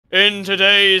In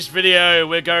today's video,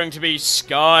 we're going to be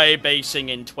skybasing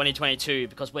in 2022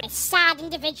 because we're sad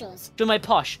individuals. Do my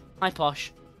posh. Hi,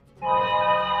 posh.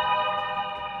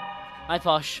 Hi,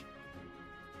 posh.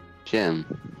 Jim.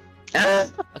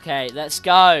 Okay, let's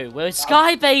go. We're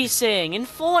skybasing in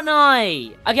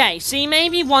Fortnite. Okay, so you may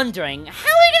be wondering, how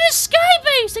are we gonna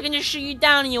skybase? They're gonna shoot you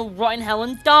down and you'll rot in hell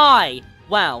and die.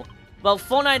 Well,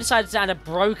 Fortnite decided to add a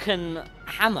broken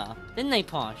hammer, didn't they,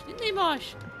 posh? Didn't they,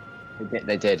 posh?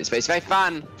 They did. It's very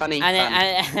fun. Funny.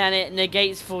 And it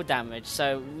negates full damage,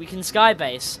 so we can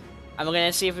skybase. And we're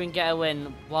gonna see if we can get a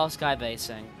win while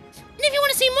skybasing. And if you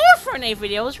want to see more Fortnite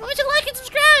videos, remember to like and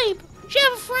subscribe.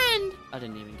 Share with a friend. I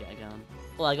didn't even get a gun.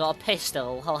 Well, I got a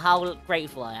pistol. How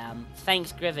grateful I am.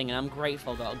 Thanksgiving, and I'm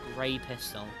grateful I got a grey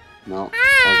pistol. No.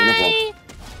 Hi!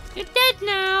 You're dead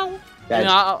now. Dead.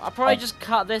 I'll probably just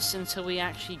cut this until we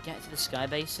actually get to the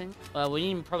skybasing. Well,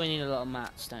 we probably need a lot of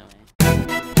mats, don't we?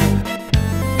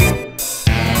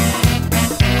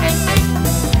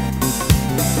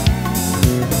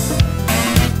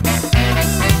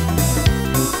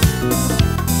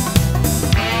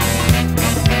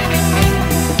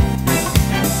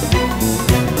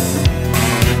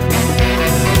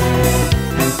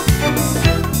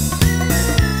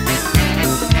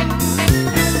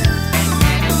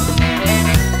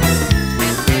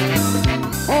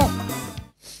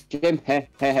 Jim.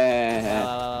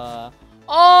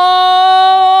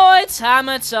 Oh, it's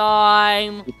hammer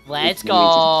time. Let's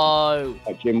go.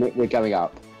 Jim, we're going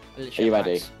up. Are you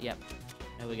ready? Yep.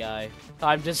 Here we go.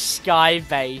 Time to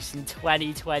skybase in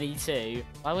 2022.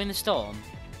 Why are we in the storm?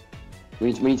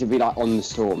 We need to be like on the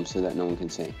storm so that no one can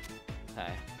see.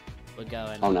 Okay. We're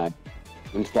going. Oh no.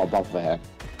 We need to put a bomb over here.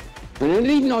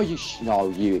 No, you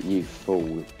fool.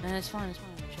 No, it's fine. It's fine.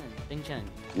 I'm chilling. Bing chilling.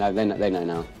 No, they know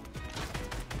now.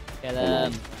 Get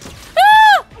them.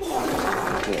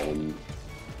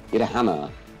 Get a hammer.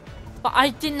 But I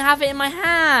didn't have it in my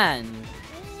hand.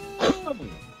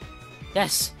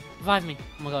 Yes. Revive me.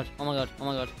 Oh my god. Oh my god. Oh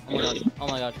my god. Oh my god. Oh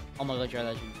my god. Oh my god, you're a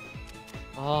legend.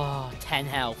 Oh, 10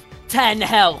 health. 10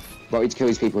 health. Well, we need to kill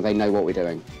these people. They know what we're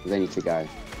doing. They need to go.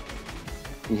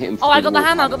 You hit them. Oh, I got the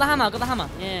hammer. I got the hammer. I got the hammer.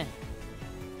 Yeah.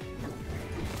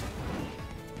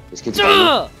 This kid's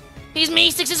He's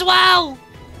me-sticks as well.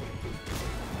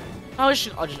 Oh,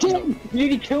 shit. Jim, you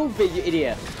nearly killed me, you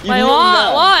idiot. Wait,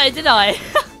 what? Why did I?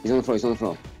 He's on the floor. He's on the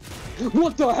floor.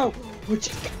 What the hell?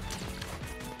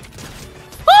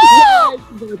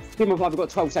 Team of 5, we've got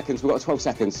 12 seconds. We've got 12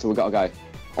 seconds, so we've got to go.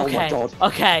 Oh okay. My god.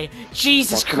 Okay.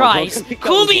 Jesus Christ.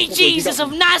 Call me Jesus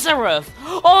of Nazareth.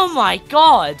 Oh my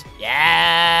god.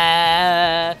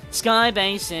 Yeah.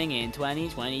 Skybasing in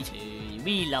 2022.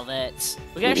 We love it.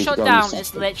 We're getting shot down.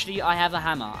 It's literally, I have a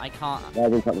hammer. I can't. Yeah,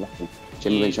 we've got the weapon.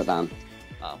 Jim, we're being shot down.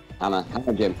 Oh. Hammer,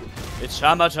 Jim. It's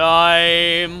hammer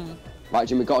time. Right,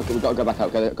 Jim, we've got to go back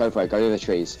up. Go for it. Go to the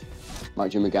trees. Right,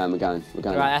 Jim, we're going.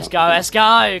 Right, let's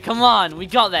go. Come on, we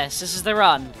got this. This is the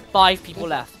run. 5 people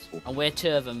left. And we're 2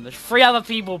 of them. There's 3 other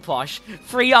people, Posh.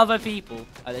 3 other people.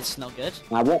 Oh, this is not good.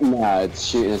 Now, what nerd's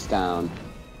shooting us down?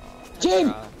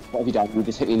 Jim! What have you done? You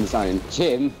just hit me in the zone.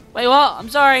 Jim! Wait, what? I'm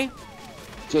sorry.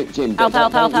 Jim, help.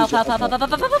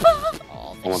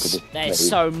 Oh, there's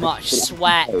so much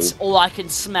sweat. All I can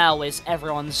smell is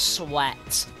everyone's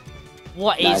sweat.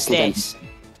 What is this?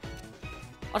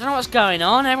 I don't know what's going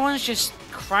on. Everyone's just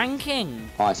cranking.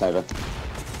 Alright, it's over.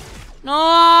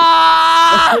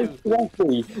 No!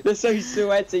 They're so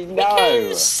sweaty. No!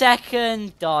 Became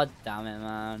second. God damn it,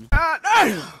 man. No!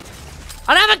 I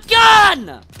have a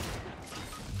gun!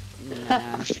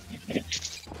 Nah.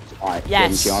 Alright,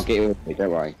 yes. Jim, I'll get you with me,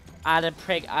 don't worry. I had a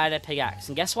pickaxe,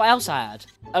 and guess what else I had?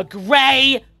 A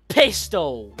grey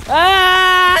pistol.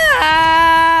 Ah!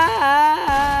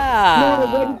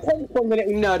 No, take 1 minute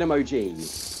nerd emoji.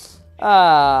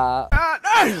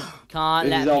 Can't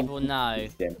let people know.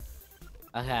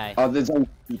 Okay. Oh, the zone.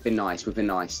 We've been nice.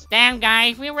 Damn,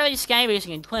 guys, we're really skybasing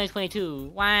in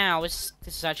 2022. Wow, this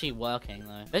is actually working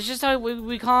though. It's just how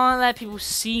we can't let people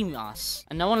see us,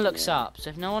 and no one looks up. So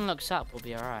if no one looks up, we'll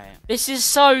be alright. This is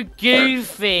so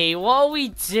goofy. What are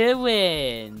we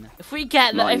doing? If we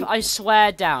get the, I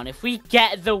swear down, if we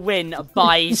get the win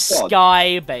by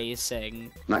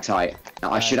skybasing. Max height.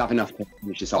 I should have enough to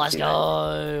finish this off. Let's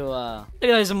go. Look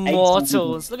at those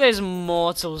mortals. Look at those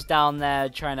mortals down there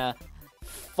trying to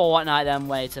Fortnite them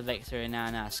way to victory. Now,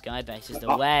 skybase is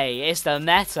the way. It's the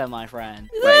meta, my friend.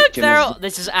 Look,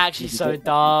 this is actually so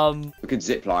dumb. We could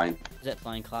zipline.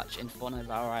 Zipline clutch in Fortnite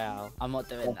Battle Royale. I'm not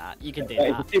doing that. You can do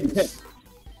that.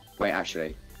 Wait,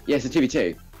 actually. Yeah, it's a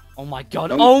 2v2. Oh my god.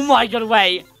 Don't- Oh my god,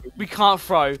 wait. We can't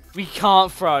throw. We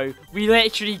can't throw. We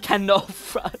literally cannot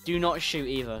throw. Do not shoot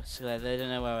either, so they don't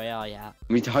know where we are yet.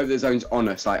 We need to hope the zone's on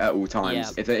us like at all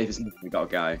times. Yeah. If it's not, we gotta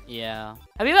go. Yeah.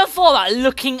 Have you ever thought about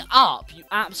looking up, you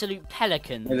absolute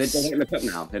pelicans? Yeah, they don't look up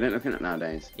now. They don't look up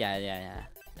nowadays. Yeah.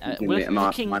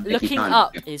 My Looking time.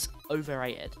 up is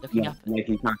overrated. Looking up.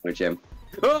 Making time with Jim.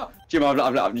 Oh, Jim,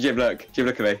 Jim, look. Jim,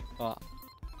 look at me. What?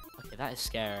 Okay, that is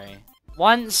scary.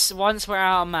 Once we're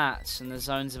out of mats and the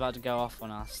zone's about to go off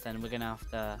on us, then we're gonna have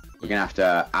to. We're gonna have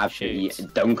to absolutely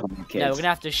dunk on the kids. No, we're gonna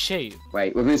have to shoot.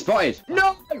 Wait, we've been spotted.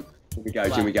 No! Here we go,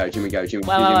 Jim, we go. Wait,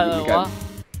 what?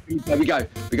 We go.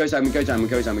 We go zone. What do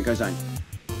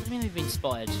you mean we've been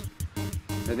spotted?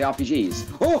 The RPGs.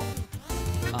 Oh!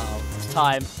 Oh, it's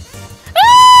time.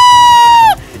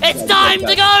 Ah! It's time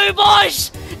to go,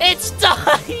 boys! It's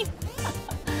time!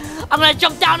 I'm gonna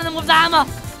jump down on them with the hammer.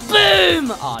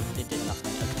 Boom! Oh, it did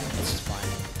nothing. Okay, this is fine.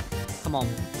 Come on.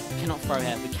 We cannot throw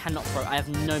here. We cannot throw. I have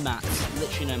no mats.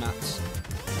 Literally no mats.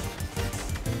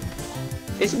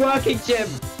 It's working, Jim!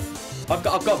 I've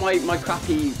got my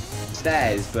crappy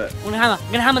stairs, but... I'm gonna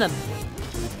hammer them.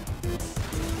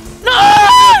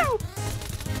 No!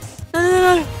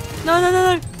 No!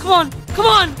 Come on!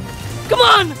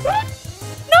 No!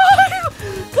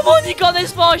 Come on, you got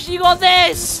this, Bosh! You got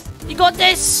this!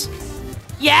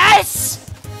 Yes!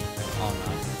 Oh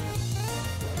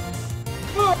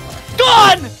no.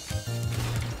 Gone!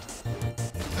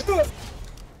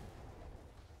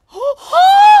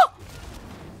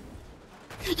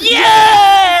 Yeah!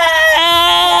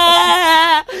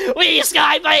 We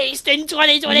skybased in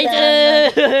 2022!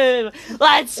 Yeah.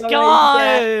 Let's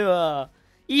go!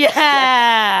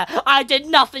 Yeah! I did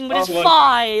nothing, but it's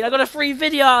fine! I got a free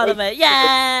video out of it!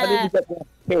 Yeah! I didn't get that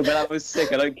kill, but that was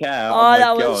sick, I don't care. Oh,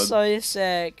 that was so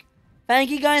sick. Thank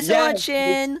you guys for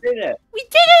watching! We did it! We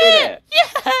did it! Yeah!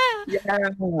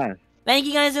 Yeah! Thank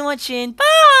you guys for watching.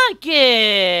 Bye!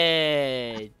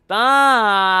 Goodbye!